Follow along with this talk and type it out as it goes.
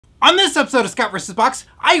On this episode of Scott vs. Box,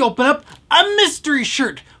 I open up a mystery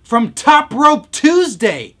shirt from Top Rope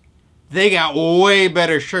Tuesday. They got way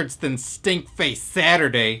better shirts than Stinkface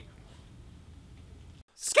Saturday.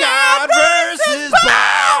 Scott vs.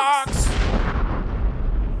 Box!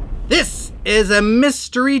 This is a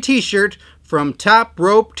mystery t-shirt from Top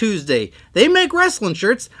Rope Tuesday. They make wrestling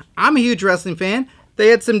shirts. I'm a huge wrestling fan. They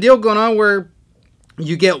had some deal going on where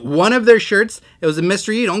you get one of their shirts. It was a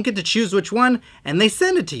mystery. You don't get to choose which one, and they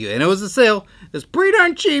send it to you. And it was a sale. It was pretty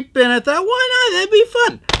darn cheap, and I thought, why not? That'd be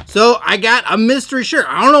fun. So I got a mystery shirt.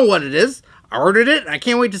 I don't know what it is. I ordered it, and I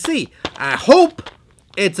can't wait to see. I hope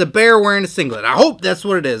it's a bear wearing a singlet. I hope that's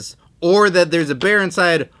what it is. Or that there's a bear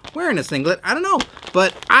inside wearing a singlet. I don't know.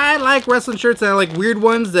 But I like wrestling shirts, and I like weird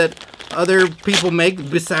ones that other people make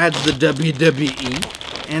besides the WWE.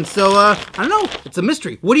 And so, I don't know. It's a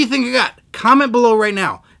mystery. What do you think I got? Comment below right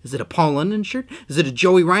now. Is it a Paul London shirt? Is it a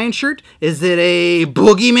Joey Ryan shirt? Is it a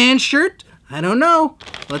Boogeyman shirt? I don't know.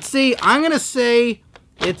 Let's see. I'm going to say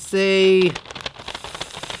it's a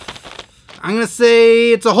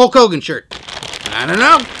Hulk Hogan shirt. I don't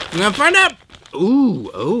know. I'm going to find out. Ooh,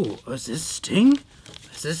 oh, is this Sting?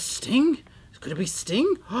 Is this Sting? Could it be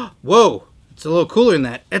Sting? Whoa, it's a little cooler than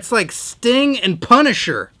that. It's like Sting and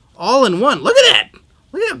Punisher all in one. Look at that.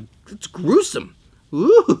 Look at that. It's gruesome.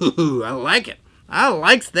 Ooh, I like it. I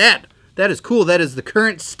likes that. That is cool. That is the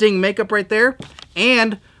current Sting makeup right there.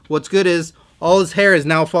 And what's good is all his hair is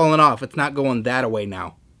now falling off. It's not going that away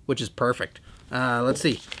now, which is perfect. Let's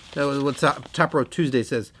see. That was what Top Rope Tuesday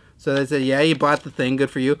says. So they said, yeah, you bought the thing.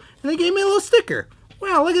 Good for you. And they gave me a little sticker.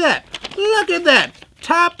 Wow, look at that. Look at that.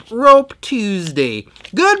 Top Rope Tuesday.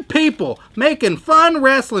 Good people making fun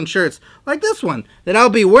wrestling shirts like this one that I'll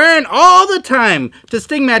be wearing all the time to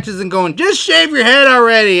Sting matches and going, just shave your head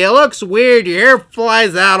already. It looks weird. Your hair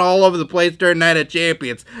flies out all over the place during Night of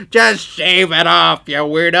Champions. Just shave it off, you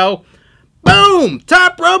weirdo. Boom!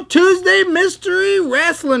 Top Rope Tuesday mystery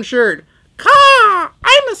wrestling shirt. Caw!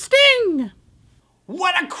 I'm a Sting.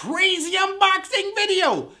 What a crazy unboxing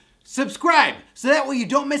video! Subscribe so that way you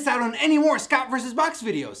don't miss out on any more Scott vs. Box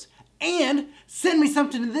videos. And send me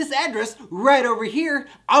something to this address right over here.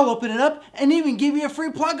 I'll open it up and even give you a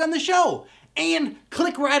free plug on the show. And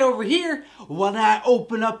click right over here while I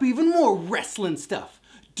open up even more wrestling stuff.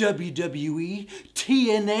 WWE,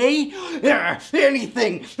 TNA,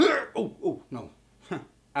 anything. Oh, no.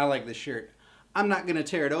 I like this shirt. I'm not going to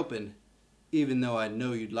tear it open, even though I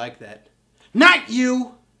know you'd like that. Not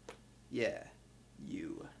you! Yeah,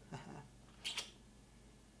 you.